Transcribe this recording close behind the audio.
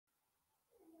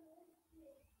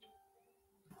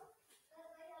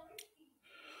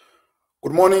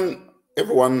Good morning,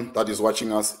 everyone that is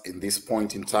watching us in this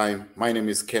point in time. My name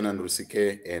is Kenan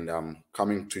Rusike, and I'm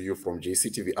coming to you from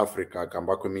JCTV Africa,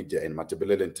 Gambako Media, and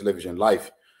Matebelele Television Live.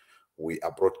 We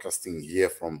are broadcasting here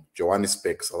from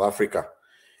Johannesburg, South Africa.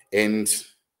 And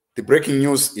the breaking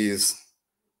news is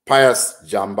PIUS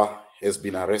JAMBA has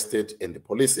been arrested, and the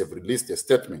police have released a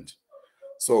statement.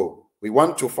 So we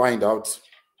want to find out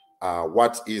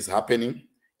what is happening,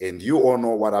 and you all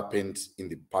know what happened in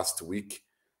the past week.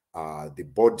 The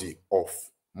body of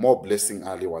MOREBLESSING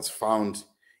Ali was found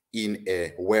in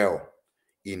a well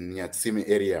in Nyatsimi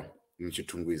area in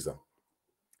Chitungwiza.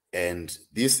 And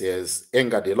this has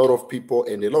angered a lot of people,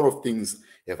 and a lot of things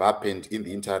have happened in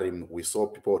the interim. We saw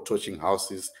people torching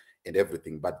houses and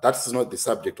everything, but that's not the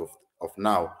subject of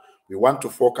now. We want to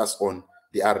focus on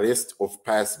the arrest of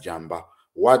PIUS JAMBA.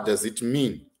 What does it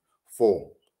mean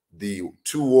for the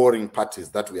two warring parties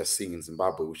that we are seeing in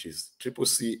Zimbabwe, which is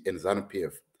CCC and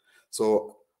ZANU-PF?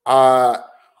 So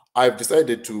I've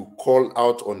decided to call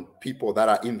out on people that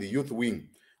are in the youth wing.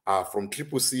 From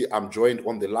CCC, I'm joined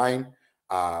on the line,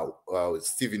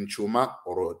 Stephen Chuma,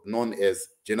 or known as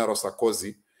General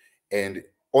Sarkozy. And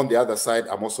on the other side,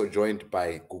 I'm also joined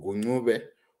by Gugu Ncube,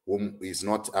 whom is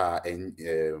not a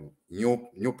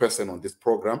new person on this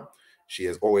program. She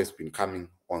has always been coming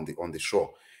on the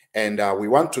show. And we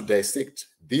want to dissect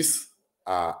this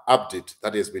update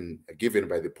that has been given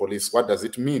by the police. What does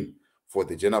it mean for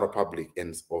the general public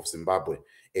and of Zimbabwe?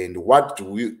 And what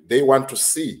do they want to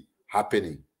see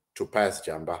happening to PIUS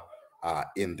JAMBA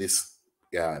in this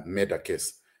murder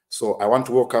case? So I want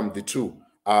to welcome the two.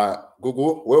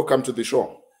 Gugu, welcome to the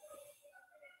show.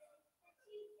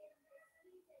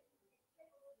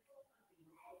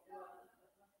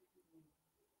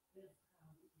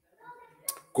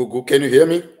 Gugu, can you hear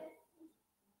me?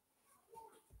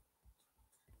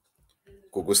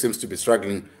 Gugu seems to be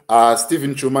struggling.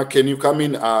 Stephen Chuma, can you come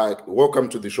in? Welcome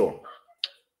to the show.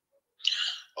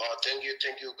 Oh, thank you.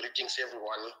 Greetings,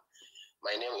 everyone.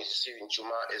 My name is Stephen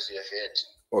Chuma, as you have heard.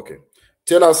 Okay.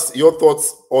 Tell us your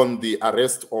thoughts on the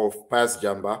arrest of PIUS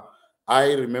JAMBA.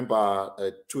 I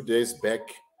remember 2 days back,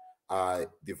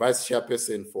 the vice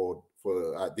chairperson for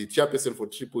the chairperson for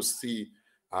CCC,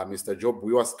 Mr. Job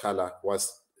Wiwaskala,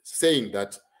 was saying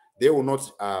that they will not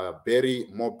bury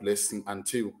MOREBLESSING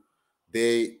until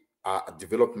there are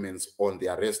developments on the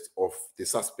arrest of the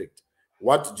suspect.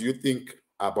 What do you think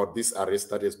about this arrest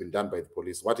that has been done by the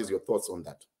police? What is your thoughts on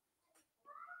that?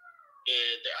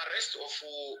 The arrest of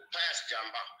PIUS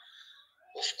JAMBA,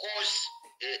 of course.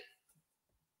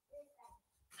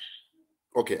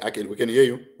 Okay, we can hear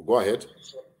you. Go ahead.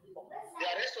 So the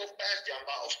arrest of PIUS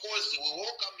JAMBA, of course, we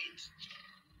welcome it.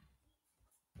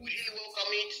 We really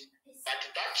welcome it, but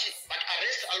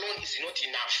arrest alone is not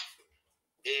enough.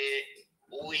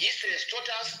 History has taught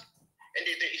us, and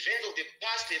the events of the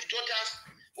past have taught us.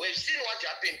 We've seen what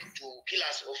happened to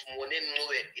killers of Mone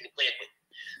Ncube in Kwekwe.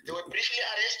 They were briefly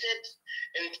arrested,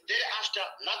 and thereafter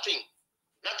nothing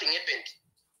happened.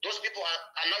 Those people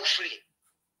are now free.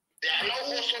 They are now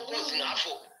also causing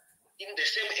havoc in the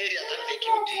same area that they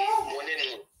killed Mone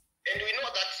Ncube. And we know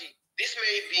that this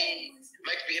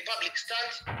might be a public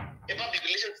stunt, a public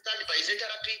relations stunt by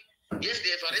ZRP. Yes,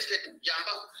 they have arrested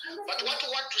JAMBA, but what we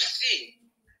want to see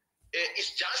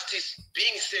is justice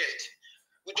being served.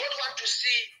 We don't want to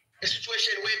see a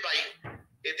situation whereby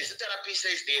the ZRP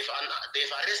says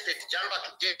they've arrested JAMBA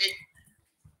today.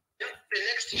 In the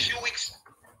next few weeks,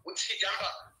 we'll see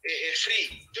JAMBA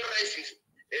free, terrorizing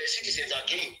citizens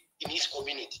again in his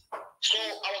community. So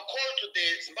our call to the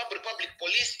Zimbabwe Republic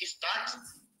Police is that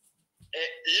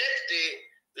let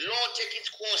the law take its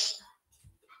course.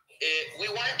 We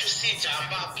want to see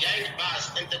JAMBA behind bars,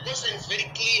 and the question is very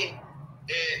clear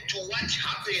to what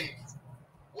happened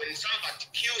when somebody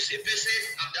kills a person,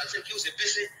 abducts kills a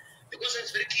person. The question is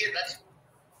very clear that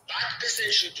that person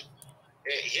should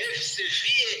have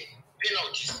severe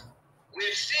penalties. We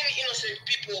have seen innocent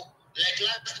people like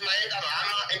last Mayenga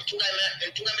Mahama and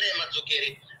Tungamire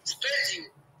Madzokere spending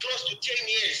close to 10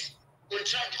 years on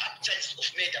charges of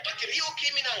murder. But the real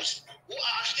criminals who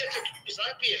are affiliated to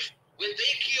ZANU-PF, when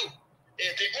they kill, they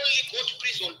only go to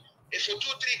prison for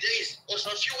 2-3 days or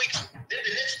some few weeks. Then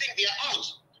the next thing they are out.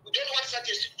 We don't want such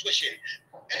a situation.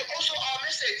 And also our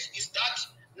message is that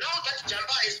now that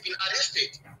JAMBA has been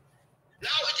arrested,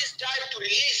 now it is time to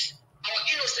release our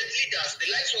innocent leaders,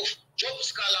 the likes of Job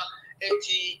Scala and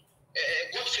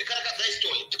Godfrey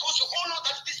Karakazaistoli, because you all know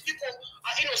that these people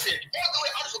are innocent. All they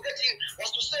were advocating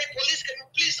was to say, police, can you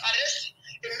please arrest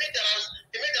a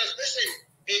murderous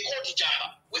person called JAMBA.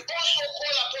 We also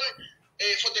call upon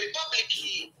for the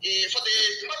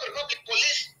Zimbabwe Republic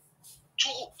Police to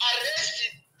arrest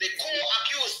the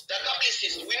co-accused, the accomplice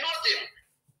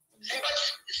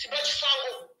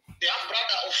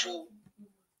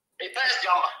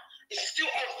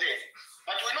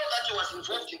Zimbabwe was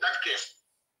involved in that case.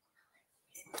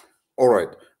 All right.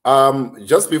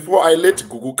 Just before I let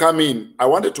Gugu come in, I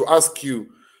wanted to ask you,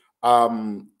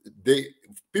 the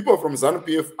people from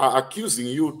ZANU-PF are accusing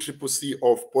you, Triple C,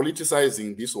 of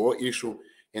politicizing this whole issue,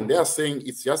 and they are saying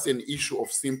it's just an issue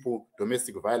of simple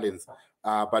domestic violence.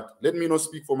 But let me not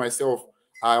speak for myself.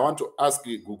 I want to ask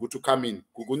Gugu to come in.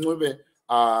 Gugu Ncube,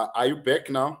 are you back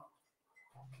now?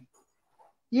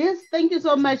 Yes, thank you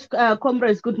so much,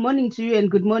 comrades. Good morning to you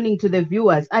and good morning to the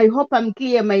viewers. I hope I'm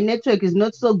clear. My network is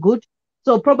not so good,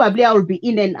 so probably I will be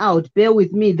in and out. Bear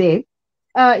with me there.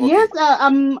 Okay. Yes,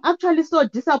 I'm actually so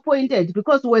disappointed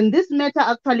because when this matter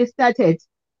actually started,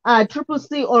 Triple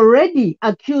C already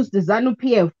accused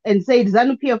ZANU-PF and said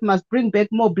ZANU-PF must bring back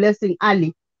Moreblessing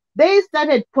Ali. They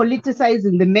started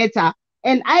politicizing the matter,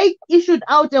 and I issued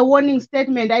out a warning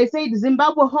statement. I said,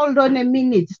 Zimbabwe, hold on a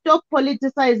minute. Stop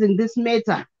politicizing this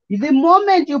matter. The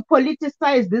moment you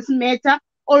politicize this matter,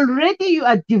 already you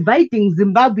are dividing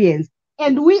Zimbabweans.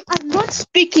 And we are not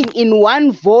speaking in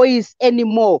one voice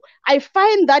anymore. I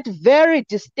find that very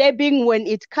disturbing when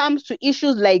it comes to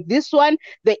issues like this one,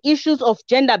 the issues of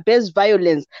gender-based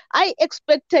violence. I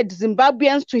expected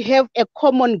Zimbabweans to have a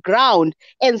common ground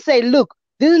and say, look,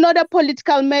 this is not a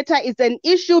political matter. It's an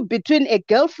issue between a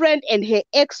girlfriend and her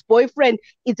ex-boyfriend.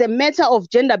 It's a matter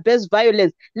of gender-based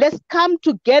violence. Let's come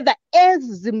together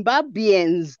as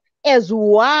Zimbabweans, as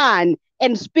one,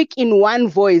 and speak in one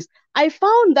voice. I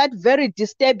found that very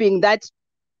disturbing that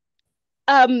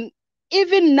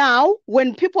even now,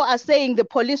 when people are saying the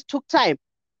police took time,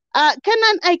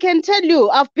 Kenan, I can tell you,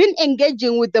 I've been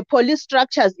engaging with the police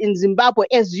structures in Zimbabwe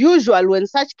as usual when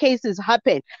such cases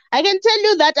happen. I can tell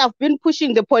you that I've been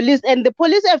pushing the police and the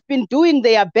police have been doing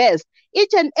their best.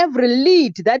 Each and every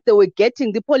lead that they were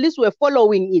getting, the police were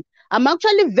following it. I'm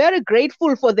actually very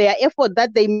grateful for their effort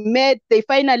that they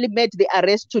finally made the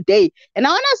arrest today. And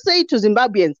I want to say to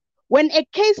Zimbabweans, when a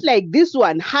case like this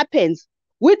one happens,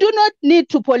 we do not need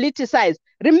to politicize.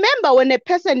 Remember, when a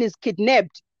person is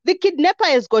kidnapped, the kidnapper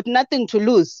has got nothing to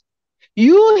lose.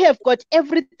 You have got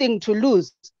everything to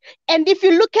lose. And if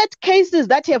you look at cases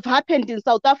that have happened in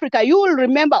South Africa, you will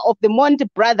remember of the Monty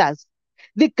brothers.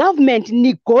 The government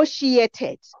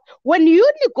negotiated. When you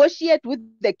negotiate with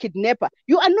the kidnapper,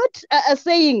 you are not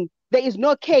saying there is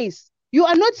no case. You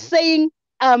are not saying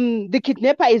the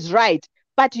kidnapper is right,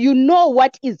 but you know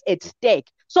what is at stake.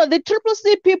 So the Triple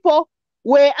C people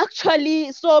were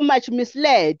actually so much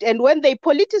misled. And when they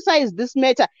politicize this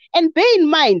matter, and bear in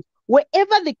mind,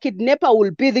 wherever the kidnapper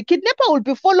will be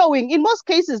following, in most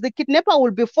cases, the kidnapper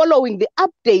will be following the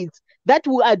updates that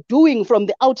we are doing from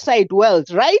the outside world,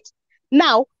 right?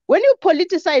 Now, when you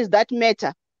politicize that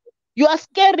matter, you are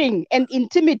scaring and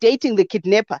intimidating the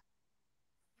kidnapper.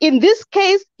 In this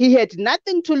case, he had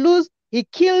nothing to lose. He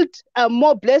killed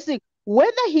Moreblessing.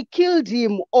 Whether he killed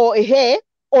him or her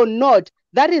or not,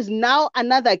 that is now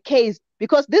another case,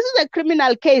 because this is a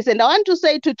criminal case. And I want to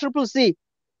say to Triple C,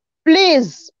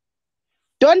 please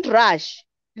don't rush.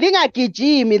 Linga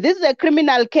Kijimi, this is a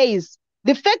criminal case.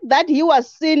 The fact that he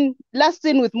was last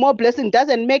seen with Moreblessing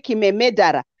doesn't make him a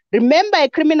murderer. Remember, a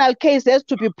criminal case has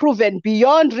to be proven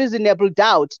beyond reasonable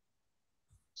doubt.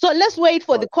 So let's wait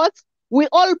for the courts. We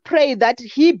all pray that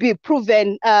he be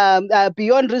proven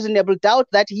beyond reasonable doubt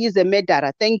that he is a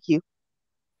murderer. Thank you.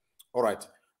 All right.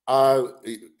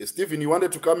 Stephen, you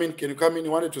wanted to come in. Can you come in?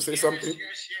 You wanted to say something? Yes. I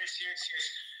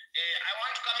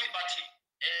want to come in, but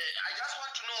I just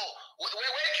want to know where do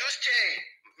you stay,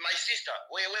 my sister?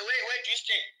 Where do you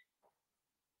stay?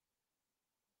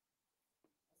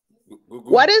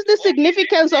 What is the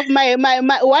significance of my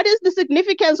what is the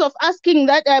significance of asking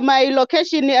that my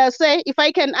location, say, if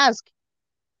I can ask?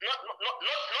 Not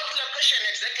location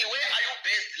exactly. Where are you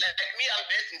based? Like me, I'm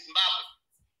based in Zimbabwe.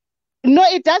 No,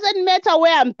 it doesn't matter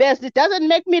where I'm based. It doesn't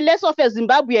make me less of a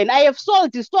Zimbabwean. I have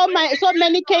solved so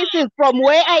many cases from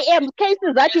where I am,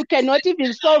 cases that you cannot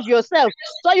even solve yourself.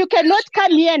 So you cannot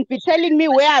come here and be telling me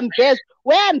where I'm based.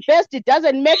 Where I'm based, it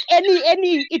doesn't make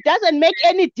any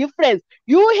difference.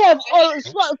 You have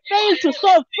also failed to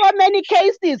solve so many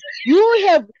cases.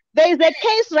 There is a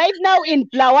case right now in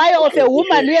Blawayo of a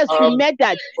woman who has been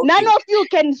murdered. None of you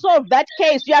can solve that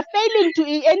case. You are failing to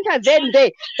intervene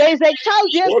there. There is a child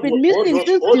who has been missing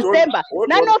since December.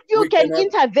 None of you can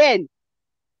intervene.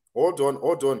 Hold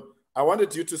on. I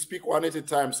wanted you to speak one at a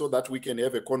time so that we can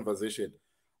have a conversation.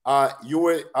 You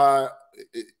were,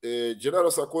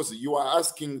 General Sarkozy, you are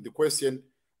asking the question,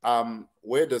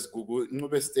 where does Gugu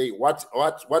Ncube stay? What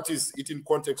is it in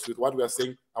context with what we are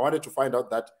saying? I wanted to find out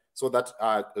that so that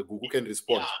Gugu can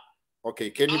respond. Yeah. Okay,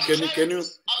 can you? I'm trying to say it's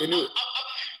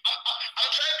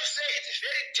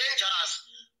very dangerous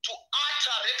to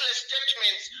utter reckless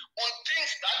statements on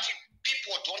things that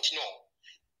people don't know.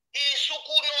 Which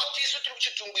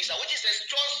is a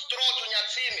strong straw to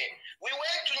Nyatsime. We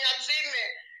went to Nyatsime,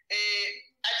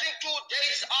 I think 2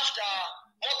 days after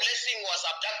MOREBLESSING was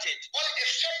abducted on a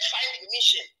fact-finding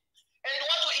mission. And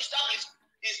what we established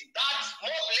is that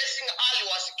MOREBLESSING Ali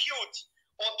was killed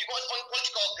because on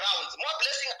political grounds.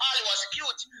 MOREBLESSING Ali was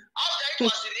killed after it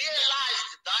was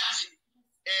realized that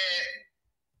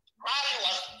Ali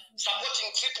was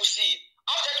supporting CCC.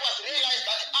 After it was realized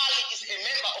that Ali is a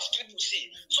member of CCC.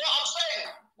 So I'm saying,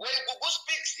 when Gugu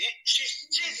speaks,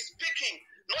 she's speaking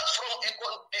not from a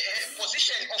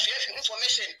position of having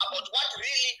information about what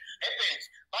really happened,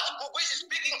 but Gugu is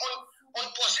speaking on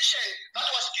position that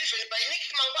was given by Nicky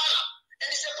Mangwana.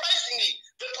 And surprisingly,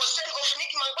 the position of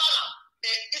Nicky Mangwana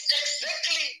is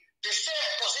exactly the same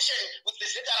position with the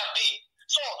ZRB.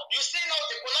 So you see now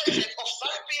the connivance of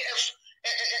ZANU-PF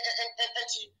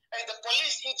and the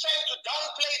police in trying to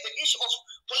downplay the issue of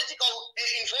political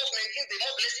involvement in the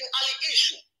MOREBLESSING Ali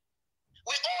issue.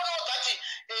 We all know that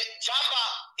Jamba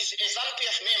is a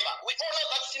ZANU-PF member. We all know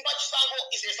that Simba Chisango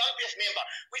is a ZANU-PF member.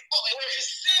 We've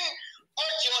seen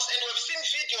audios and we've seen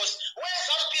videos where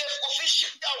ZANU-PF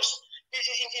officials in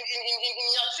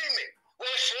Nyatsime were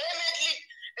vehemently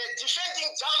defending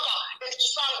Jamba and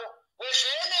Chisango, were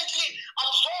vehemently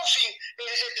absolving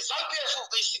ZANU-PF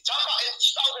of Jamba and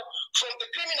Chisango from the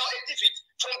criminal activity,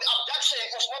 from the abduction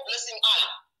of MOREBLESSING Ali.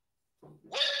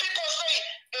 When people say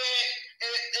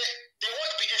there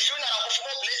won't be a funeral of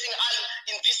MOREBLESSING Ali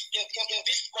in this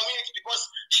community because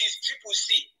she's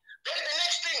CCC, then the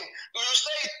next thing you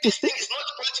say this thing is not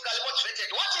politically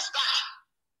motivated. What is that?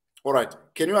 All right.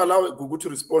 Can you allow Gugu to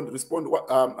respond?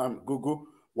 Gugu,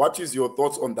 what is your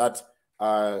thoughts on that?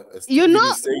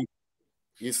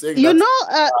 He's saying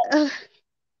that,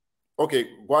 okay,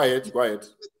 go ahead.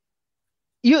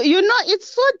 You know,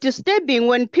 it's so disturbing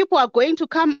when people are going to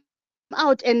come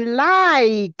out and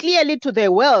lie clearly to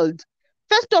the world.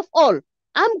 First of all,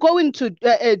 I'm going to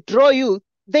draw you.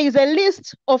 There is a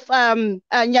list of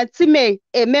Nyatsime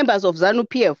members of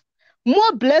ZANU-PF.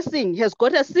 MOREBLESSING has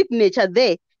got a signature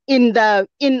there in our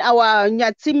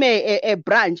Nyatsime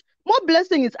branch.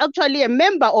 MOREBLESSING is actually a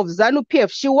member of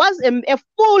ZANU-PF. She was a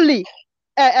fully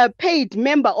paid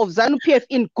member of ZANU-PF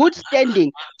in good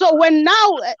standing. So when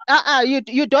now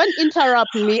you don't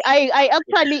interrupt me, I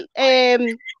actually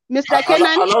Mr.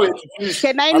 Kenan,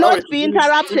 can I not be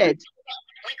interrupted?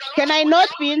 Can I not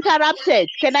be interrupted?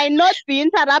 Can I not be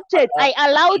interrupted? I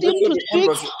allowed him to speak.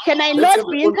 Can I not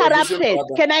be interrupted?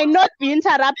 Can I not be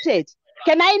interrupted?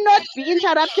 Can I not be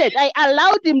interrupted? I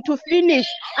allowed him to finish.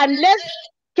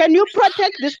 Can you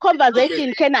protect this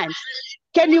conversation, Kenan?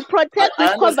 Can you protect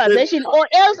this conversation, or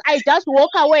else I just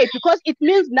walk away, because it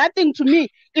means nothing to me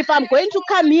if I'm going to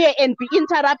come here and be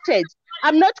interrupted.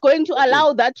 I'm not going to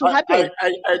allow that to happen.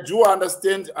 I do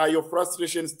understand your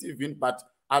frustration, Stephen, but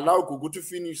allow Gugu to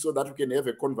finish so that we can have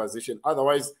a conversation.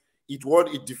 Otherwise, it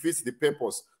defeats the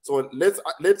purpose. So let's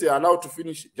allow to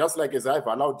finish, just like as I've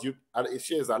allowed you,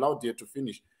 she has allowed you to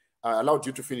finish. Allowed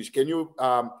you to finish. Can you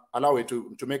allow her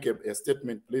to make a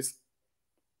statement, please?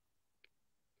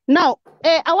 Now,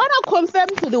 I want to confirm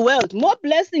to the world,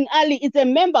 MOREBLESSING Ali is a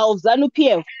member of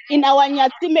ZANU-PF in our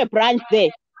Nyatsime branch there.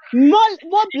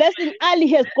 MOREBLESSING Ali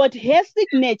has got her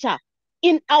signature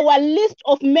in our list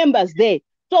of members there.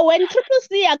 So when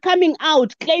CCC are coming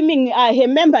out claiming her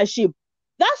membership,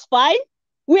 that's fine.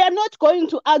 We are not going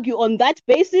to argue on that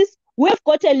basis. We've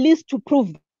got a list to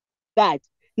prove that.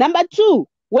 Number two,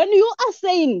 when you are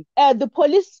saying the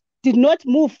police did not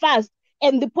move fast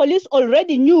and the police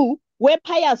already knew where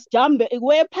PIUS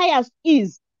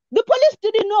is. The police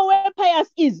didn't know where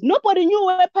PIUS is. Nobody knew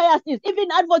where PIUS is. Even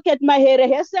Advocate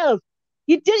Mahere herself,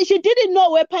 she didn't know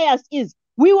where PIUS is.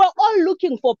 We were all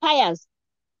looking for PIUS.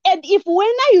 And if when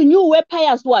you knew where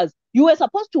PIUS was, you were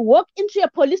supposed to walk into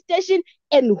a police station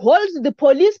and hold the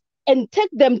police and take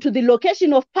them to the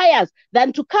location of PIUS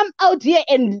than to come out here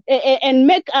and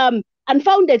make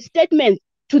unfounded statements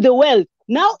to the world.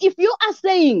 Now, if you are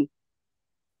saying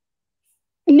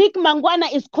Nick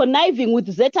Mangwana is conniving with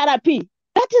ZRP,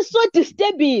 that is so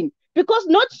disturbing, because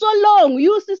not so long,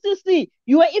 you CCC,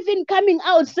 you were even coming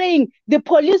out saying the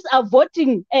police are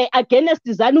voting against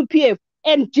the ZANU-PF,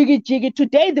 and Jiggy,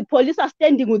 today the police are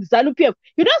standing with ZANU-PF.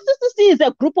 You know, CCC is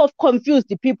a group of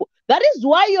confused people. That is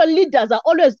why your leaders are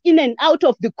always in and out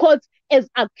of the courts as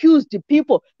accused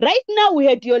people. Right now, we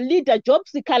had your leader, Job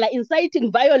Sikala,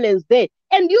 inciting violence there.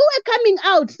 And you were coming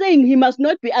out saying he must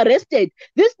not be arrested.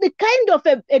 This is the kind of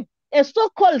a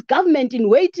so-called government in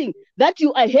waiting that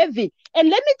you are having. And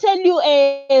let me tell you,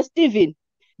 Stephen,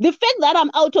 the fact that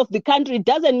I'm out of the country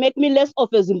doesn't make me less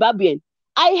of a Zimbabwean.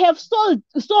 I have solved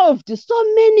so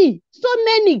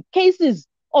many cases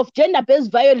of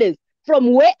gender-based violence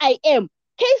from where I am.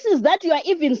 Cases that you are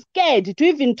even scared to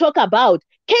even talk about.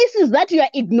 Cases that you are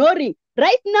ignoring.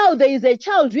 Right now, there is a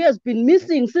child who has been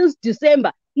missing since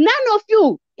December. None of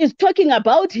you is talking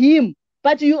about him,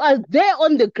 but you are there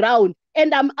on the ground.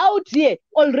 And I'm out here.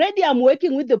 Already I'm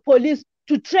working with the police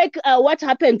to track what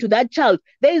happened to that child.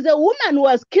 There is a woman who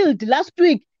was killed last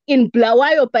week in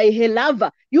Blawayo by her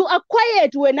lover. You are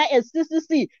quiet when I as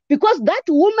CCC because that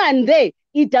woman there,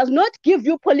 it does not give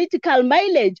you political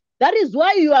mileage. That is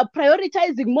why you are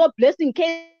prioritizing more blessing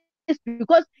case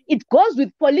because it goes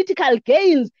with political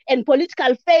gains and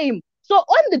political fame. So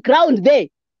on the ground there,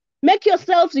 make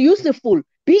yourselves useful.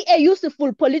 Be a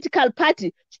useful political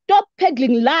party. Stop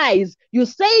peddling lies. You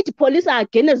said police are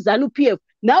against ZANU-PF.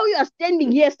 Now you are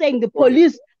standing here saying the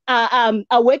police are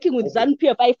working with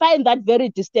ZANU-PF. I find that very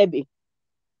disturbing.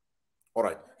 All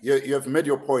right. You have made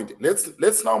your point.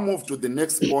 Let's now move to the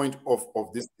next point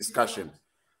of this discussion.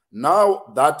 Now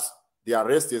that the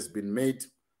arrest has been made,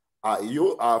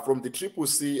 you are from the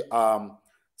CCC,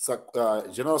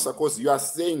 General Sarkozy, you are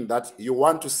saying that you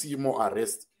want to see more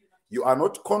arrests. You are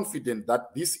not confident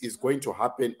that this is going to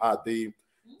happen.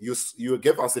 You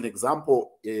gave us an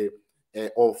example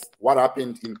of what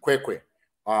happened in Kwekwe,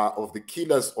 of the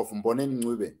killers of Mboneni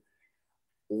Ncube.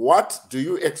 What do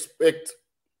you expect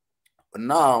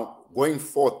now going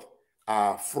forth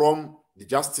from the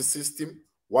justice system?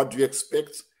 What do you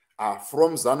expect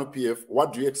from ZANU-PF?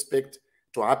 What do you expect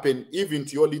to happen even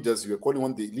to your leaders? You are calling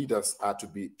on the leaders to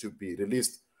be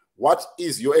released. What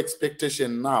is your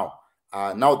expectation now?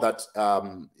 Now that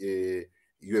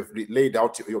you have laid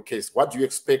out your case, what do you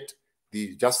expect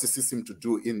the justice system to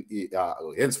do in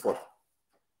henceforth?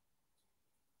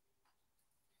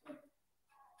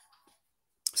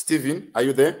 Stephen, are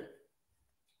you there?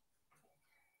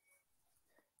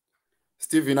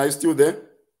 Stephen, are you still there?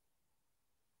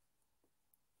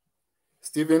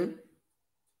 Stephen?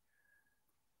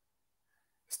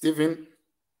 Stephen?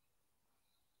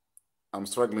 I'm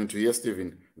struggling to hear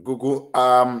Stephen. Google,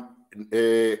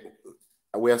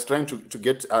 we are trying to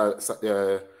get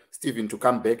Stephen to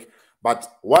come back.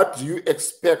 But what do you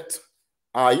expect?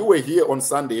 You were here on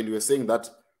Sunday and you were saying that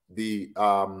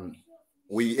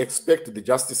we expect the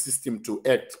justice system to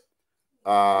act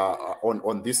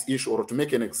on this issue or to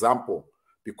make an example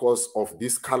because of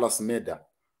this callous murder.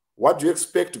 What do you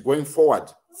expect going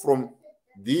forward from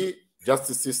the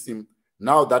justice system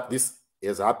now that this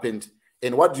has happened?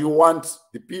 And what do you want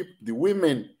the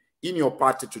women in your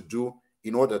party to do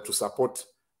in order to support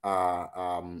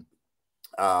the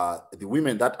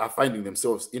women that are finding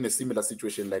themselves in a similar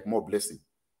situation like MOREBLESSING?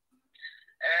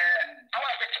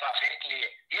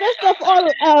 First of all,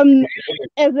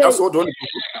 just hold on.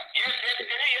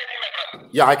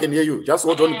 Yeah, I can hear you. Just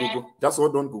hold on, Google. Just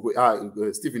hold on,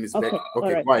 Google. Stephen is back.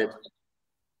 Okay, right.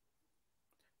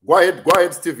 Go ahead. Go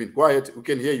ahead, Stephen. Go ahead. We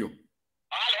can hear you.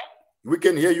 Hello? We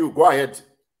can hear you. Go ahead.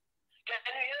 Can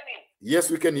you hear me? Yes,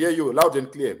 we can hear you loud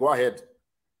and clear. Go ahead.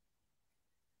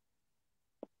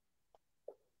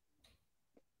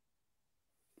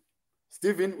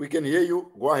 Stephen, we can hear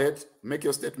you. Go ahead. Make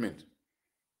your statement.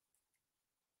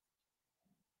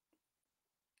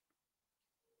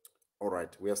 All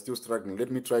right. We are still struggling. Let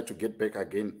me try to get back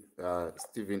again,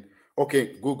 Stephen.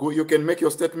 Okay, Google, you can make your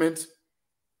statement.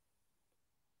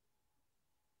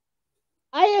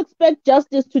 I expect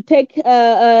justice to take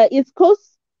its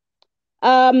course.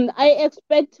 I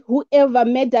expect whoever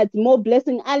murdered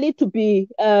MOREBLESSING Ali to be,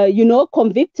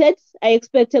 convicted. I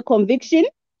expect a conviction.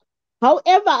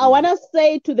 However, I want to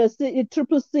say to the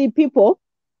CCC people,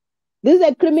 this is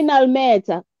a criminal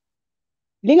matter.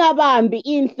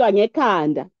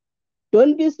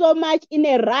 Don't be so much in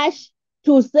a rush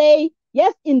to say,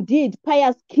 yes, indeed,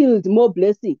 PIUS killed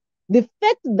MOREBLESSING. The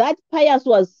fact that PIUS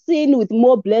was seen with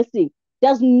MOREBLESSING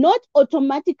does not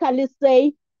automatically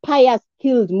say PIUS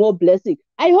killed MOREBLESSING.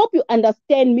 I hope you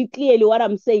understand me clearly what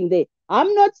I'm saying there.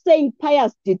 I'm not saying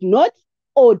PIUS did not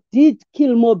or did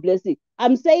kill MOREBLESSING.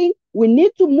 I'm saying we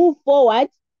need to move forward,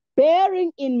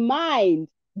 bearing in mind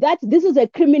that this is a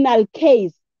criminal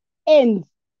case and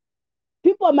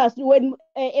people must, when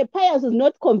a PIUS is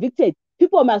not convicted,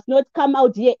 people must not come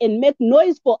out here and make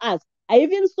noise for us. I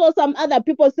even saw some other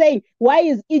people saying, why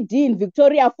is ED in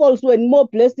Victoria Falls when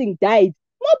MOREBLESSING died?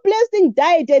 MOREBLESSING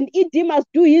died and ED must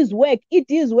do his work. ED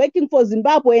is working for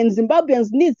Zimbabwe and Zimbabweans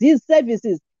need his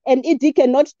services. And ED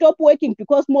cannot stop working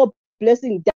because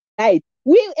MOREBLESSING died.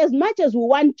 We, as much as we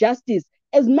want justice,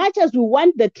 as much as we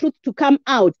want the truth to come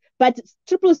out, but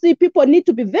CCC people need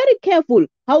to be very careful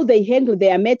how they handle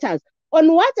their matters.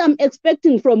 On what I'm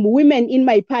expecting from women in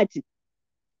my party,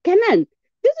 Kenan,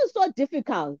 This is so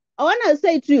difficult. I want to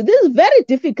say to you, this is very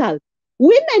difficult.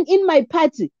 Women in my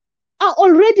party are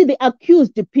already the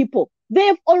accused people. They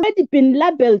have already been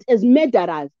labeled as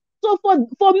murderers. So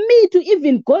for me to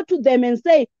even go to them and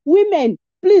say, women,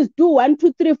 please do 1,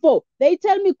 2, 3, 4, they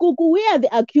tell me, Kuku, we are the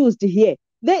accused here.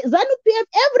 ZANU-PF,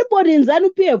 everybody in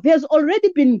ZANU-PF has already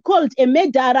been called a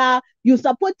murderer. You're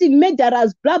supporting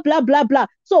murderers, blah, blah, blah, blah.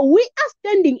 So we are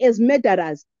standing as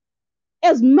murderers.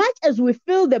 As much as we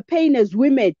feel the pain as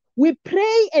women, we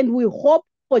pray and we hope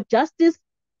for justice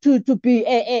to be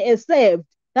saved.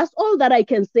 That's all that I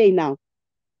can say now.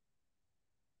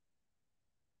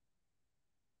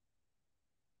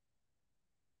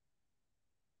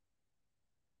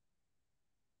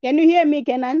 Can you hear me,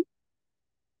 Kenan?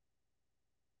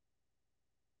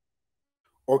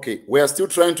 Okay, we are still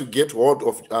trying to get hold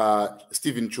of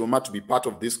Stephen Chuma to be part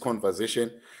of this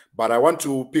conversation, but I want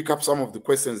to pick up some of the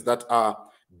questions that are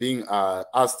being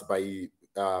asked by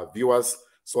viewers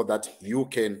so that you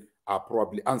can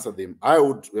probably answer them. I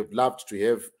would have loved to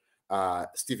have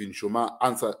Stephen Chuma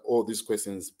answer all these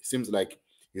questions. It seems like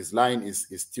his line is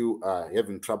still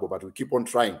having trouble, but we keep on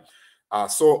trying.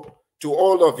 So to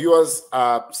all the viewers,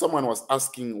 someone was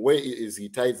asking, where is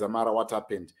Hitai Zamara? What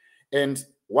happened? And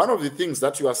one of the things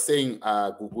that you are saying,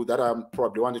 Gugu, that I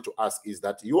probably wanted to ask is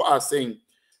that you are saying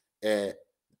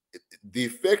the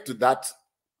fact that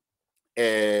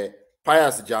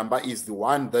PIUS Jamba is the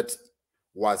one that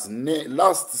was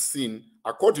last seen,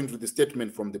 according to the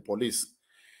statement from the police,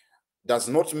 does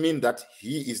not mean that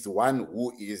he is the one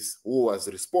who was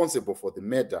responsible for the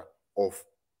murder of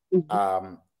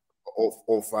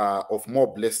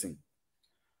MOREBLESSING.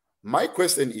 My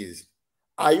question is,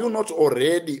 are you not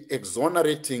already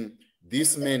exonerating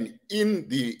this man in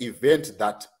the event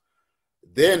that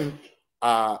then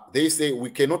they say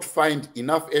we cannot find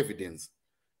enough evidence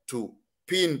to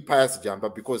pin PIUS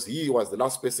Jamba because he was the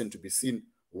last person to be seen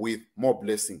with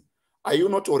MOREBLESSING? Are you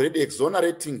not already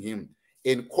exonerating him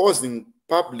and causing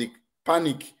public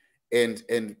panic and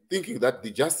thinking that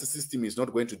the justice system is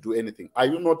not going to do anything? Are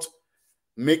you not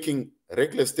making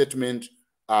reckless statement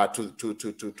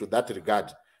to that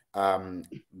regard?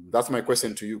 That's my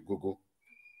question to you, Gugu.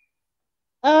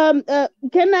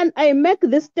 Kenan, I make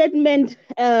this statement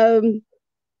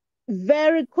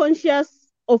very conscious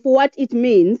of what it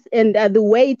means and the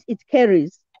weight it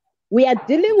carries. We are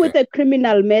dealing with a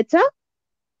criminal matter,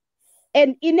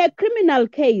 and in a criminal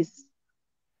case,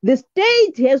 the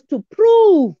state has to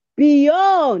prove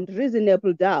beyond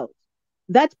reasonable doubt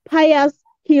that PIUS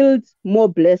killed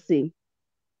MOREBLESSING.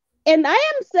 And I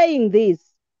am saying this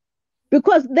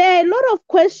because there are a lot of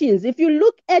questions. If you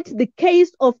look at the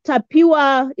case of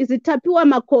Tapiwa, is it Tapiwa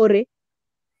Makore?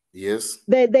 Yes.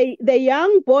 The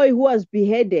young boy who was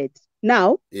beheaded.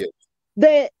 Now, yes.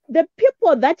 The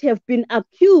people that have been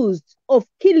accused of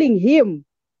killing him,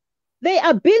 they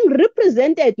are being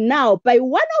represented now by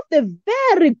one of the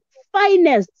very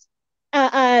finest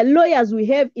lawyers we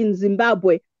have in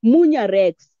Zimbabwe, Munya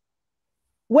Rex.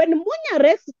 When Munya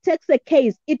Rex takes a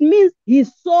case, it means he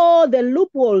saw the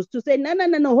loopholes to say, no,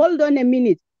 hold on a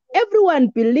minute. Everyone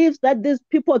believes that these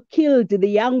people killed the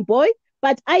young boy,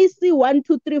 but I see 1,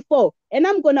 2, 3, 4, and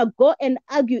I'm going to go and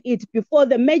argue it before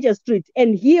the magistrate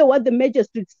and hear what the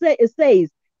magistrate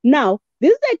says. Now,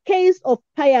 this is a case of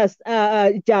PIUS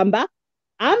Jamba.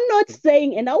 I'm not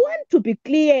saying, and I want to be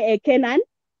clear, Kenan,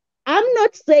 I'm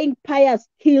not saying PIUS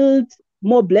killed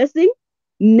MOREBLESSING.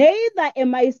 Neither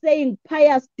am I saying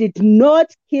PIUS did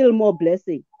not kill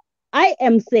MOREBLESSING. I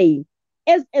am saying,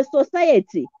 as a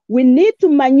society, we need to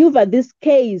maneuver this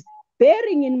case,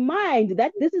 bearing in mind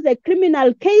that this is a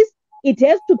criminal case. It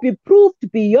has to be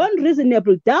proved beyond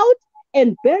reasonable doubt,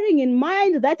 and bearing in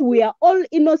mind that we are all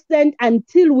innocent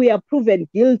until we are proven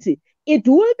guilty. It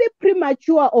will be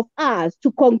premature of us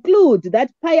to conclude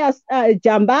that PIUS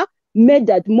Jamba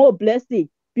murdered MOREBLESSIng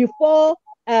before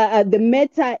the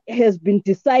matter has been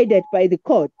decided by the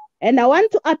court. And I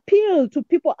want to appeal to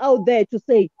people out there to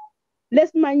say,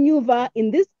 let's maneuver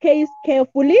in this case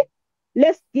carefully.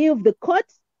 Let's give the court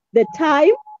the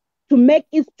time to make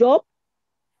its job.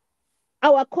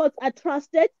 Our courts are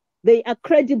trusted. They are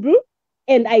credible.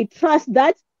 And I trust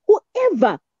that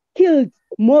whoever killed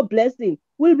MOREBLESSIng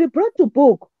will be brought to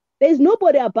book. There is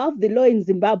nobody above the law in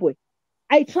Zimbabwe.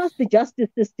 I trust the justice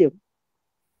system.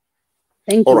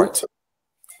 Thank you. All right.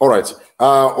 All right.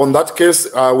 On that case,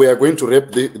 we are going to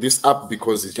wrap this up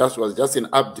because it was just an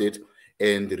update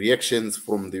and the reactions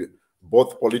from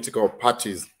both political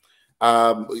parties.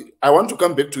 I want to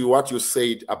come back to what you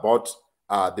said about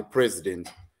the president.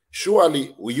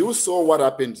 Surely, you saw what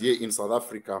happened here in South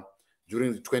Africa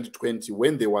during the 2020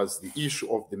 when there was the issue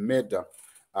of the murder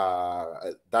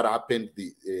that happened.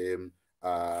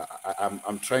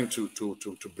 I'm trying to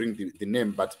bring the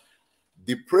name, but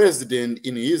the president,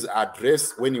 in his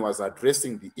address, when he was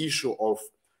addressing the issue of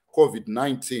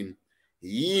COVID-19,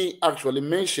 he actually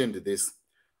mentioned this.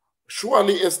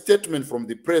 Surely a statement from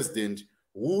the president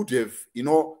would have,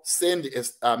 sent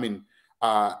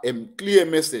a clear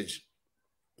message,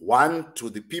 one,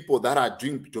 to the people that are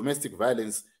doing domestic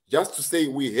violence, just to say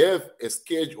we have a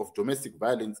scourge of domestic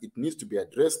violence, it needs to be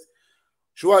addressed.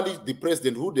 Surely the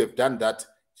president would have done that,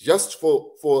 just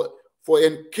for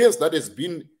a case that has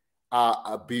been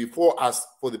before us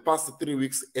for the past 3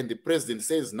 weeks, and the president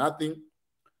says nothing.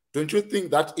 Don't you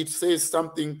think that it says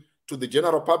something to the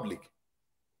general public?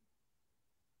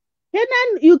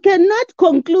 Kenan, you cannot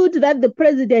conclude that the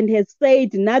president has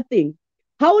said nothing.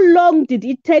 How long did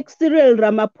it take Cyril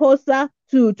Ramaphosa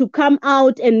to come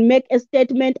out and make a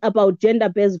statement about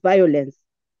gender-based violence?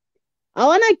 I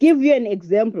want to give you an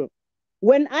example.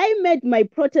 When I made my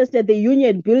protest at the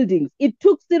union buildings, it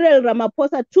took Cyril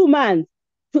Ramaphosa 2 months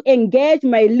to engage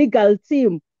my legal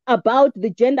team about the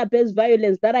gender-based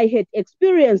violence that I had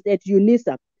experienced at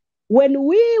UNISA. When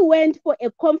we went for a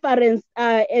conference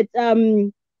at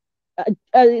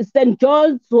St.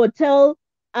 George's Hotel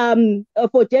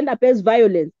for gender-based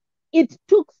violence, it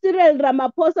took Cyril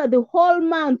Ramaphosa the whole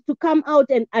month to come out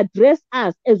and address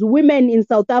us as women in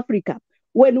South Africa.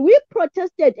 When we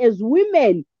protested as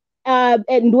women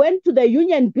and went to the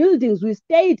union buildings, we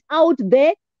stayed out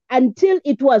there until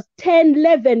it was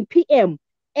 10-11 p.m.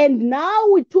 And now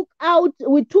we took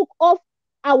off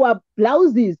our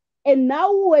blouses, and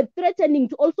now we're threatening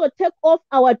to also take off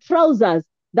our trousers.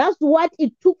 That's what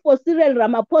it took for Cyril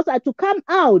Ramaphosa to come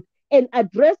out and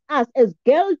address us as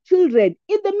girl children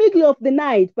in the middle of the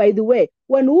night, by the way,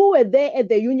 when we were there at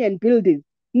the union building.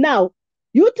 Now,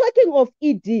 you're talking of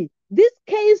ED. This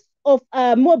case of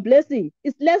MOREBLESSING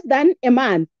is less than a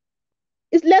month.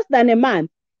 It's less than a month.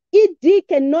 ED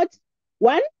cannot,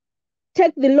 one,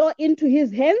 take the law into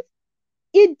his hands.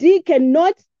 ED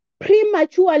cannot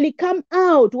prematurely come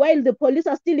out while the police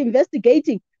are still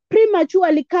investigating,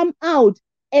 prematurely come out,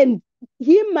 and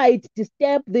he might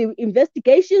disturb the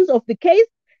investigations of the case.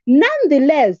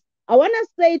 Nonetheless, I want to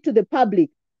say to the public,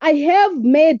 I have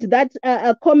made that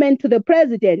comment to the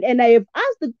president, and I have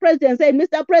asked the president, say,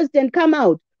 Mr. President, come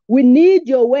out. We need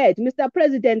your word. Mr.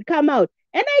 President, come out.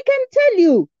 And I can tell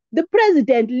you, the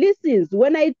president listens.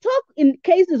 When I talk in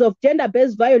cases of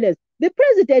gender-based violence, the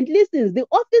president listens. The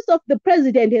office of the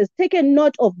president has taken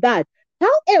note of that.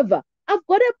 However, I've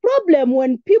got a problem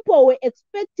when people were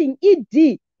expecting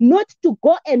ED not to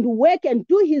go and work and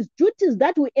do his duties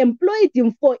that we employed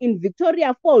him for in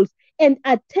Victoria Falls and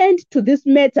attend to this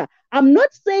matter. I'm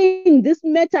not saying this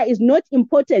matter is not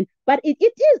important, but it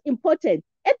is important.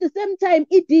 At the same time,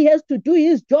 ED has to do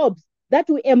his jobs that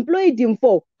we employed him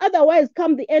for. Otherwise,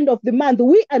 come the end of the month,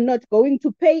 we are not going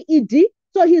to pay ED.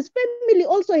 So his family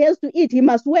also has to eat. He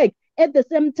must work. At the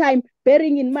same time,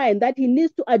 bearing in mind that he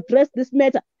needs to address this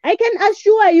matter. I can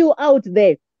assure you out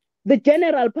there, the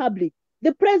general public,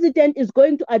 the president is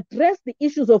going to address the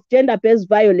issues of gender-based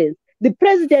violence. The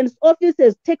president's office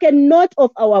has taken note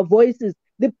of our voices.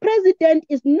 The president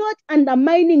is not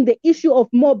undermining the issue of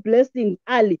MOREBLESSING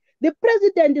Ali. The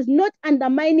president is not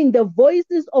undermining the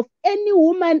voices of any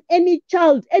woman, any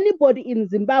child, anybody in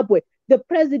Zimbabwe. The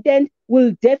president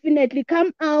will definitely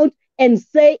come out and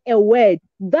say a word.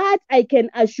 That I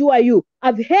can assure you.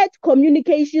 I've had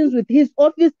communications with his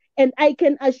office, and I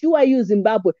can assure you,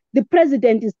 Zimbabwe, the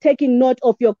president is taking note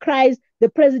of your cries. The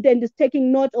president is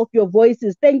taking note of your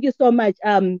voices. Thank you so much,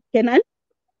 Kenan.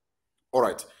 All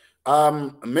right.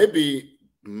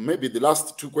 Maybe the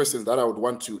last 2 questions that I would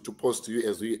want to pose to you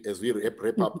as we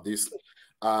wrap up this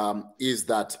is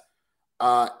that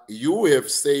you have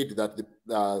said that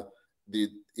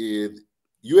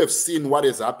you have seen what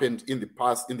has happened in the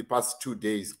past 2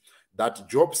 days, that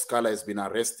Job Scala has been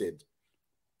arrested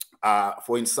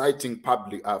for inciting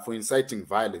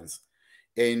violence,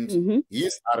 and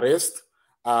his arrest.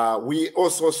 We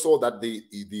also saw that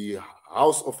the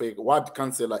house of a ward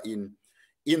councillor in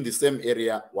the same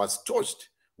area was torched,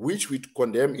 which we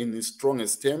condemn in the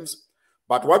strongest terms.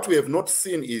 But what we have not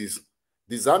seen is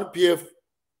the ZANU-PF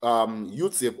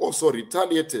youths have also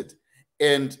retaliated,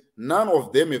 and none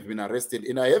of them have been arrested.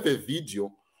 And I have a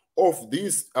video of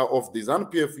these of the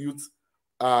ZANU-PF youths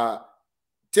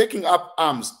taking up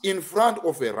arms in front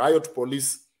of a riot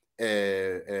police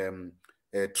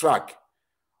truck.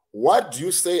 What do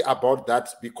you say about that?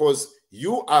 Because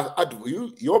your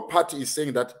party is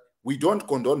saying that we don't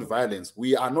condone violence.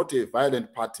 We are not a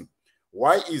violent party.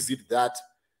 Why is it that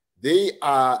they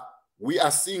are we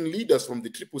are seeing leaders from the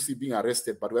CCC being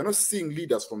arrested, but we're not seeing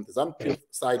leaders from the ZANU-PF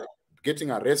side getting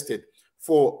arrested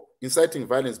for inciting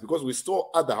violence, because we saw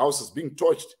other houses being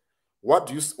torched.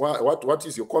 What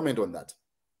is your comment on that?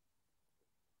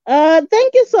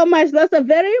 Thank you so much. That's a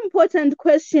very important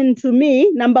question to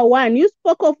me. Number one, you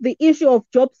spoke of the issue of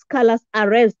Job Scala's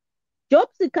arrest. Job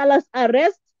Scala's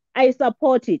arrest, I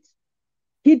support it.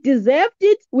 He deserved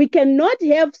it. We cannot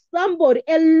have somebody,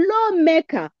 a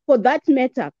lawmaker for that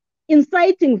matter,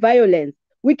 inciting violence.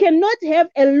 We cannot have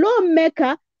a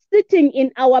lawmaker sitting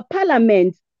in our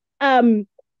parliament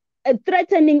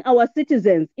threatening our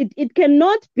citizens. It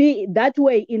cannot be that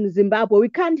way in Zimbabwe. We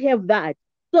can't have that.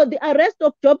 So the arrest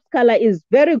of Job Scala is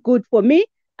very good for me.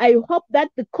 I hope that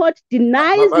the court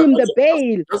denies him the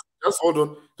bail. Just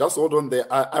hold on there.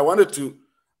 I wanted to,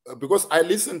 because I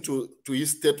listened to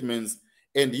his statements,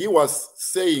 and he was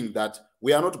saying that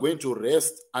we are not going to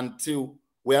rest until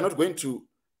we are not going to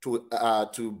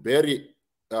bury.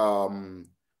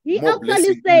 He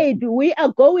actually said we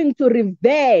are going to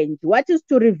revenge. What is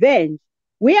to revenge?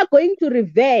 We are going to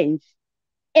revenge,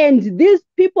 and these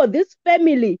people, this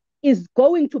family, is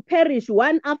going to perish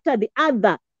one after the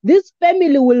other. This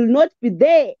family will not be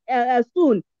there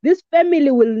soon. This family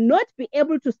will not be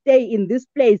able to stay in this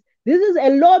place. This is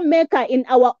a lawmaker in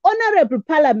our honorable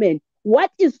parliament.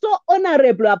 What is so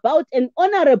honorable about an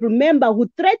honorable member who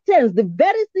threatens the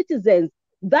very citizens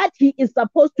that he is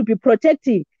supposed to be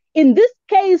protecting? In this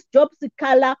case, Job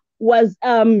Scala was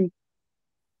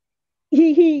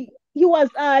he was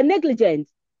negligent.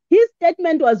 His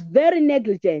statement was very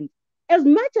negligent. As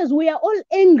much as we are all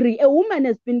angry, a woman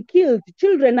has been killed,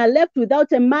 children are left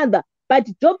without a mother, but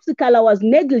Job Scala was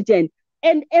negligent.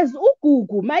 And as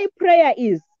Ugugu, my prayer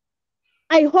is,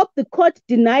 I hope the court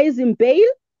denies him bail.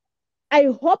 I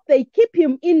hope they keep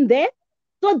him in there,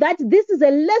 so that this is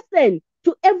a lesson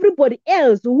to everybody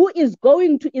else who is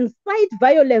going to incite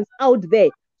violence out there,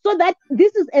 so that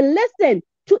this is a lesson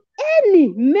to any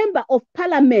member of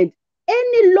parliament,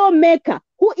 any lawmaker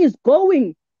who is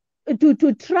going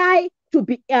to try to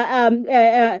be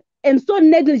and so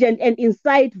negligent and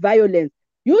incite violence.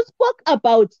 You spoke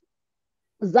about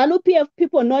ZANU-PF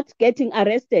people not getting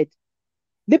arrested.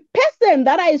 The person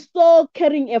that I saw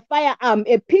carrying a firearm,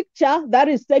 a picture that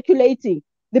is circulating,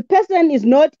 the person is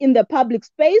not in the public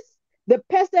space. The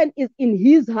person is in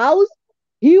his house.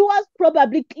 He was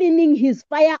probably cleaning his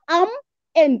firearm,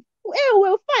 and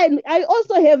well, fine. I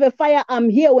also have a firearm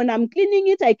here. When I'm cleaning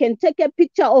it, I can take a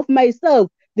picture of myself.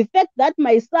 The fact that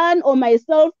my son or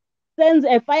myself sends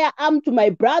a firearm to my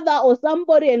brother or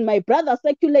somebody, and my brother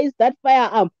circulates that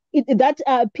firearm,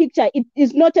 picture, it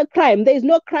is not a crime. There is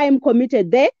no crime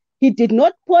committed there. He did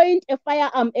not point a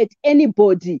firearm at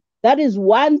anybody. That is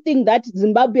one thing that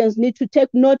Zimbabweans need to take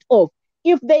note of.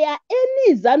 If there are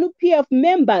any ZANU-PF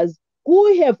members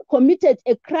who have committed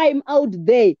a crime out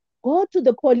there, go to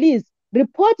the police,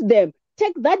 report them,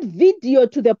 take that video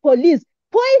to the police,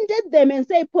 point at them and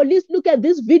say, police, look at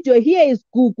this video. Here is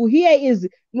Gugu, here is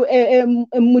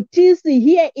Mutisi,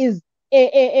 here is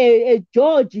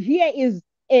George, here is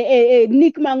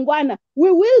Nick Mangwana.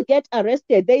 We will get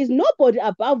arrested. There is nobody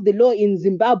above the law in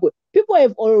Zimbabwe. People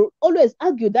have always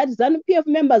argued that ZANU-PF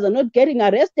members are not getting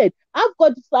arrested. I've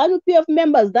got ZANU-PF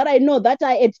members that I know that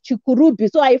are at Chikurubi,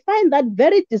 so I find that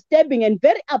very disturbing and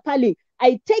very appalling.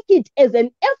 I take it as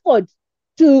an effort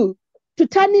to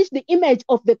tarnish the image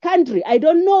of the country. I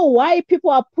don't know why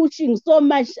people are pushing so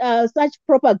much such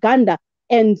propaganda.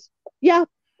 And yeah,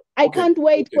 I can't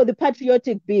wait for the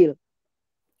patriotic bill.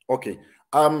 Okay.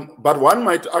 But one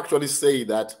might actually say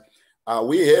that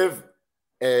we have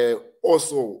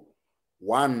also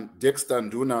one Dexter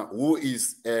Nduna, who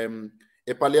is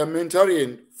a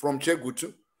parliamentarian from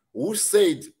Chegutu, who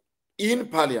said in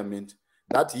parliament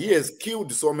that he has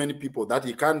killed so many people that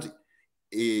he can't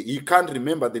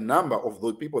remember the number of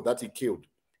the people that he killed.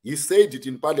 He said it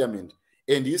in parliament,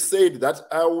 and he said that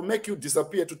I will make you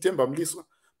disappear to Themba Mliswa,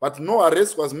 but no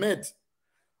arrest was made.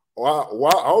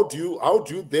 How do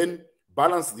you then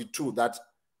balance the two? That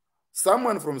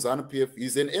someone from ZANU-PF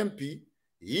is an MP,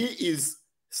 he is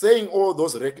saying all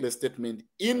those reckless statements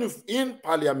in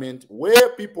parliament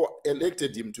where people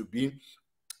elected him to be.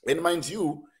 And mind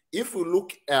you, if we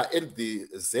look at the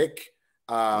ZEC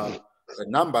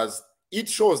numbers, it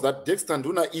shows that Dexter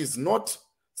Nduna is not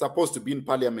supposed to be in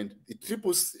parliament. The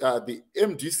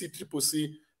MDC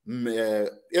CCC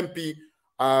MP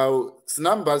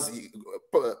numbers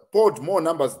poured more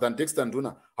numbers than Dexter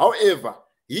Nduna. However,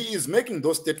 he is making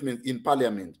those statements in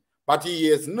parliament, but he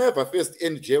has never faced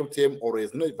any jail term or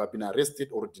has never been arrested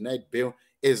or denied bail,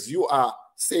 as you are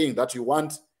saying that you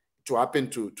want to happen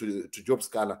to Job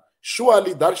Scala.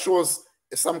 Surely that shows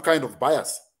some kind of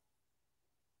bias?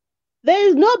 There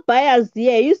is no bias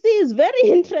here. You see, it's very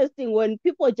interesting when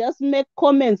people just make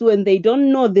comments when they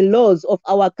don't know the laws of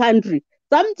our country.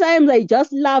 Sometimes I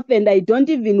just laugh and I don't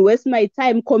even waste my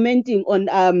time commenting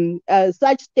on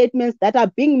such statements that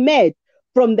are being made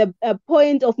from the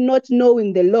point of not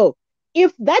knowing the law.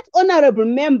 If that honorable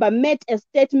member made a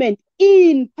statement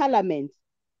in Parliament,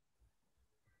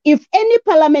 if any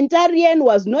parliamentarian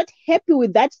was not happy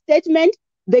with that statement,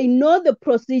 they know the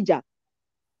procedure.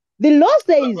 The law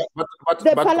says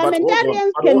the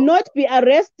parliamentarians cannot be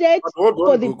arrested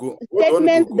for the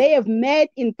statements they have made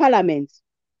in Parliament.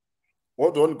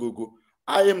 Hold on, Google.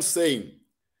 I am saying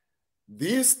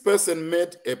this person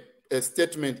made a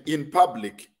statement in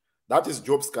public. That is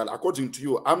job scale. According to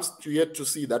you, I'm yet to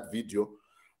see that video.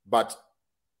 But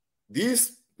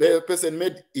this person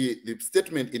made the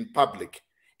statement in public,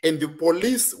 and the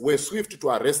police were swift to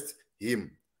arrest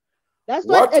him. That's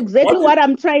exactly what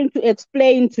I'm trying to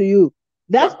explain to you.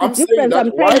 That's the difference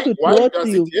I'm trying to draw to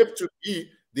you. Why does it have to be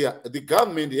the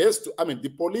government has to, I mean, the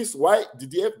police, why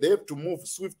did they have to move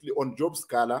swiftly on Job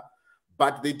Scala,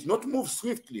 but they did not move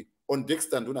swiftly on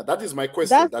Dexter Nduna? That is my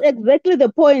question. That's exactly the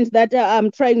point that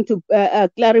I'm trying to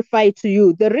clarify to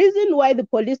you. The reason why the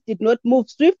police did not move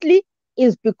swiftly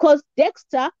is because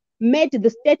Dexter made the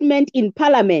statement in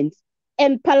Parliament,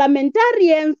 and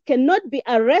parliamentarians cannot be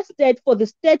arrested for the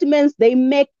statements they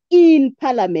make in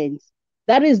Parliament.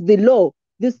 That is the law.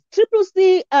 The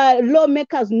CCC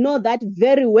lawmakers know that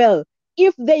very well.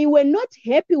 If they were not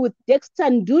happy with Dexter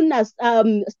Nduna's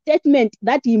statement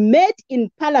that he made in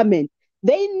Parliament,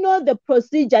 they know the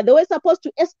procedure. They were supposed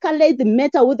to escalate the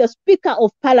matter with the Speaker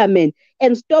of Parliament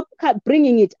and stop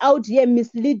bringing it out here,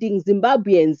 misleading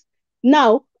Zimbabweans.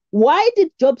 Now, why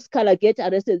did Job Scala get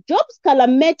arrested? Job Scala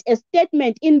made a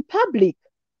statement in public.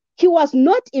 He was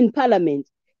not in Parliament.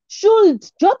 Should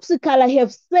Job Scala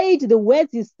have said the words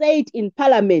he said in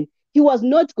Parliament, he was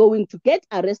not going to get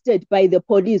arrested by the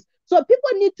police. So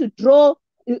people need to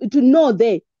know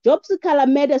that Job Scala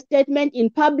made a statement in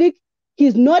public.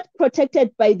 He's not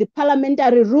protected by the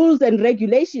parliamentary rules and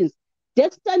regulations.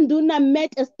 Dexter Nduna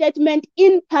made a statement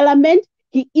in Parliament.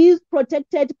 He is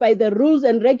protected by the rules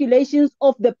and regulations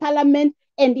of the Parliament.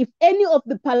 And if any of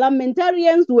the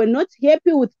parliamentarians were not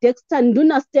happy with Dexter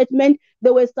Nduna's statement, they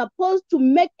were supposed to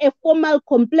make a formal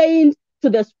complaint to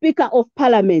the Speaker of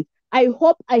Parliament. I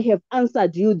hope I have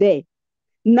answered you there.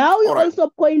 Now you also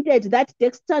pointed that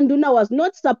Dexter Nduna was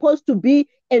not supposed to be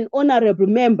an honorable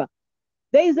member.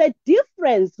 There is a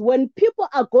difference when people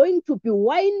are going to be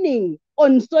whining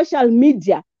on social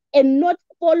media and not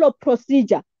follow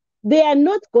procedure. They are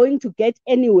not going to get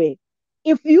anywhere.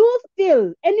 If you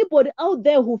feel, anybody out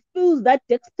there who feels that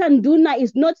Dexter Nduna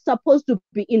is not supposed to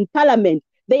be in Parliament,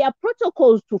 there are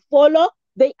protocols to follow,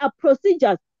 there are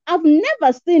procedures. I've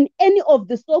never seen any of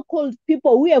the so-called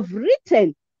people who have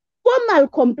written formal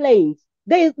complaints.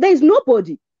 There is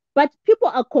nobody, but people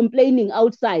are complaining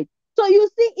outside. So you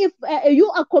see, if you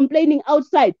are complaining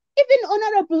outside, even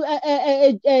Honorable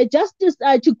Justice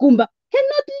Chikumba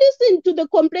cannot listen to the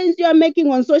complaints you are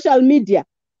making on social media.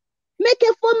 Make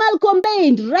a formal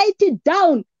complaint, write it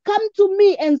down, come to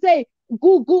me and say,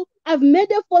 Google, I've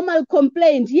made a formal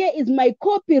complaint. Here is my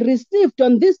copy received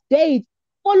on this date.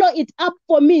 Follow it up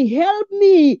for me. Help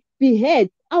me be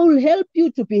heard. I will help you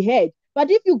to be heard.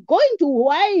 But if you're going to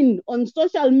whine on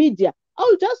social media,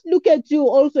 I'll just look at you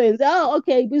also and say, oh,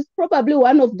 okay, this is probably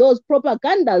one of those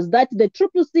propagandas that the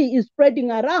CCC is spreading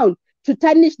around to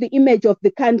tarnish the image of the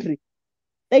country.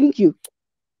 Thank you.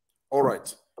 All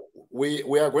right.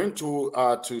 We are going to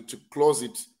close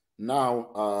it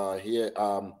now here,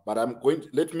 but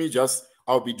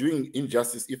I'll be doing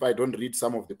injustice if I don't read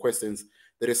some of the questions.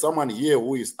 There is someone here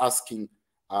who is asking,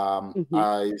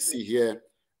 I see here,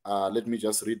 let me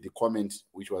just read the comment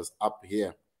which was up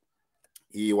here.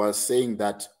 He was saying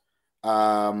that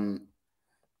Crispin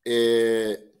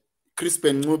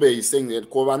Ngube is saying that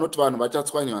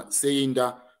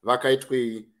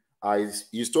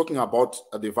he's talking about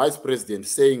the vice president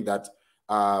saying that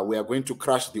we are going to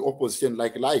crush the opposition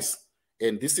like lice.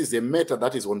 And this is a matter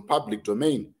that is on public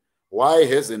domain. Why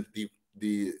hasn't the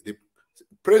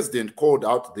president called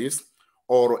out this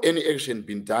or any action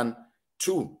been done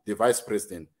to the vice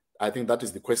president? I think that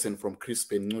is the question from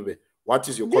Crispin Ngube. What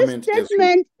is your comment? This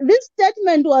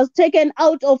statement was taken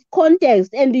out of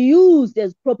context and used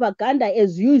as propaganda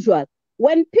as usual.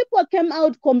 When people came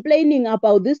out complaining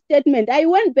about this statement, I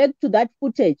went back to that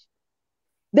footage.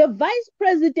 The vice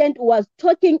president was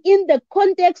talking in the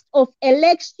context of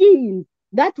elections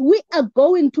that we are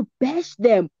going to bash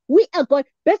them. We are going,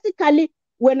 basically,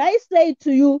 when I say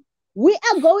to you, we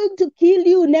are going to kill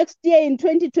you next year in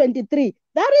 2023.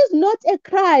 That is not a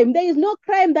crime. There is no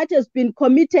crime that has been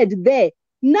committed there.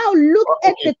 Now look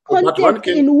at the context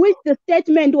in which the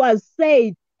statement was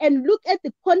said, and look at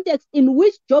the context in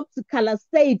which Job Sikhala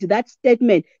said that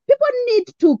statement. People need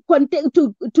to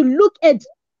look at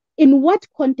in what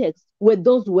context were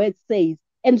those words said,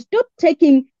 and stop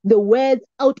taking the words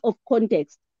out of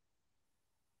context.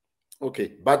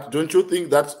 Okay, but don't you think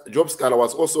that Job Sikhala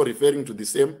was also referring to the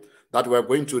same, that we are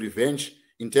going to revenge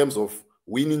in terms of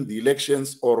winning the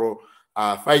elections or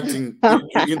fighting in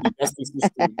the justice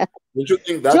system? Don't you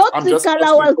think that Job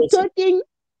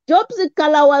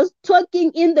Sikhala was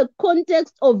talking in the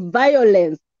context of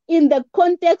violence, in the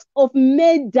context of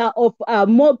murder of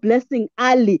MOREBLESSING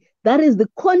Ali? That is the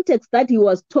context that he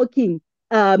was talking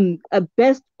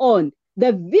based on.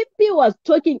 The VP was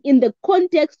talking in the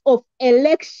context of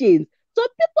elections. So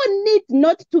people need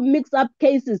not to mix up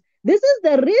cases. This is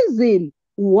the reason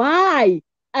why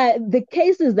the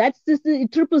cases that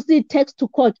CCC takes to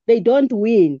court, they don't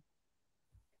win.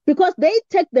 Because they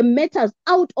take the matters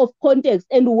out of context,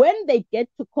 and when they get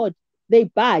to court, they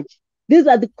budge. These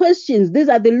are the questions, these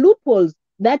are the loopholes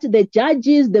that the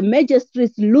judges, the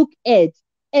magistrates look at.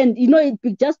 And,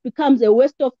 it just becomes a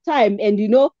waste of time and,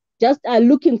 just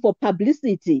looking for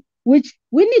publicity, which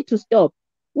we need to stop.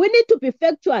 We need to be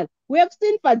factual. We have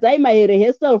seen Fadzai Mahere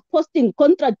herself posting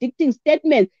contradicting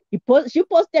statements. She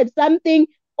posted something,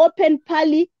 Open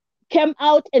Pali came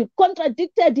out and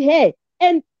contradicted her.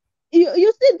 And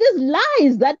you see these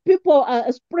lies that people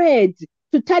spread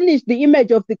to tarnish the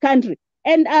image of the country.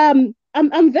 And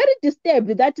I'm very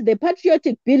disturbed that the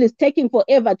patriotic bill is taking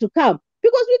forever to come,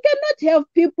 because we cannot have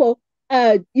people,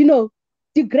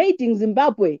 degrading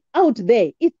Zimbabwe out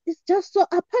there. It's just so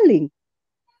appalling.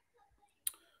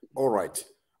 All right.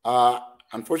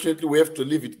 Unfortunately, we have to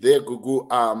leave it there, Gugu.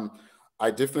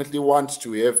 I definitely want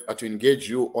to have to engage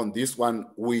you on this one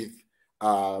with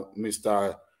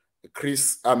Mr.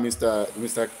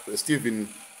 Stephen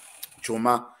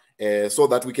Chuma, so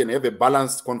that we can have a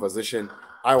balanced conversation.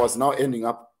 I was now ending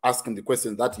up asking the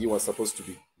questions that he was supposed to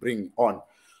be bringing on.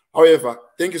 However,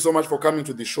 thank you so much for coming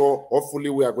to the show. Hopefully,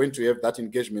 we are going to have that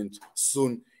engagement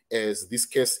soon as this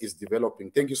case is developing.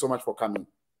 Thank you so much for coming.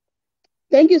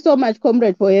 Thank you so much,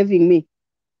 comrade, for having me.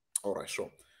 All right,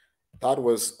 sure. That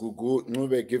was Gugu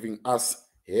Ncube giving us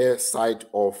her side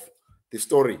of the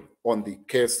story on the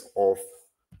case of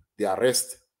the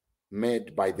arrest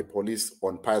made by the police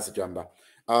on PIUS JAMBA.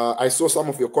 I saw some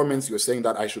of your comments. You're saying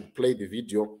that I should play the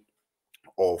video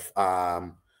of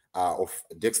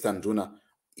Dexter Nduna.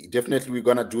 Definitely, we're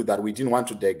gonna do that. We didn't want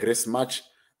to digress much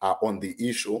on the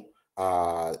issue,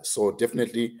 so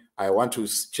definitely, I want to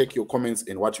check your comments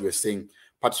and what you were saying.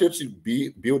 Patriotic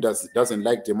bill doesn't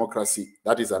like democracy.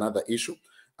 That is another issue.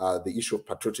 The issue of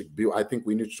patriotic bill, I think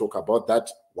we need to talk about that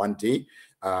one day.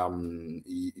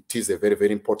 It is a very,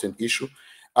 very important issue.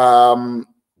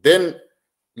 Then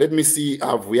let me see.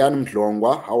 Vuyani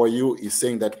Mdlongwa, how are you? Is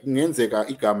saying that kungenzeka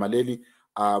igama leli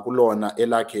kulona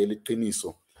elakhe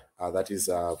eliqiniso. That is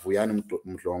Vuyani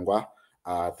Mdlongwa.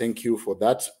 Thank you for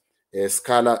that.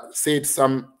 Scala said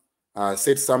something,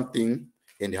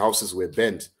 and the houses were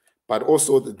burned. But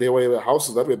also there were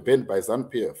houses that were burned by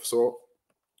ZANU-PF. So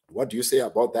what do you say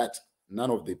about that? None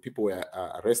of the people were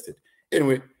arrested.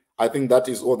 Anyway, I think that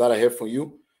is all that I have for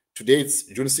you. Today it's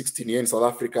June 16 here in South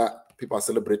Africa. People are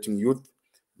celebrating Youth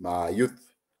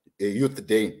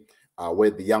Day,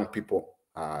 where the young people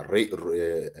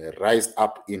rise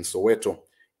up in Soweto,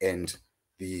 and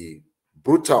the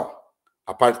brutal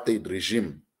apartheid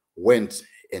regime went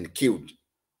and killed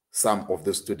some of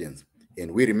the students.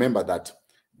 And we remember that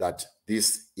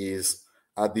this is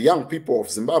the young people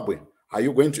of Zimbabwe. Are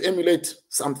you going to emulate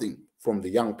something from the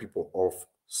young people of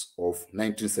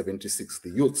 1976, the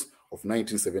youths of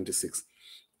 1976?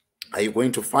 Are you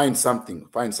going to find something,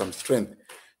 find some strength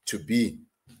to be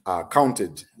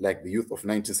counted like the youth of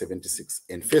 1976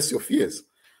 and face your fears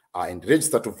and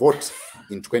register to vote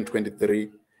in 2023?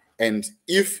 And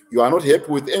if you are not happy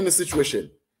with any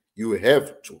situation, you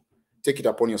have to take it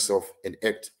upon yourself and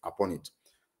act upon it.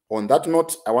 On that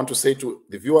note, I want to say to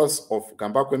the viewers of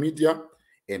Gambakwe Media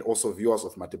and also viewers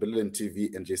of Matebelelen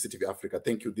TV and JCTV Africa,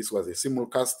 thank you. This was a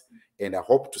simulcast, and I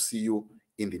hope to see you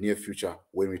in the near future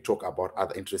when we talk about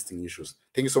other interesting issues.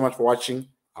 Thank you so much for watching.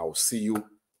 I'll see you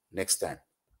next time.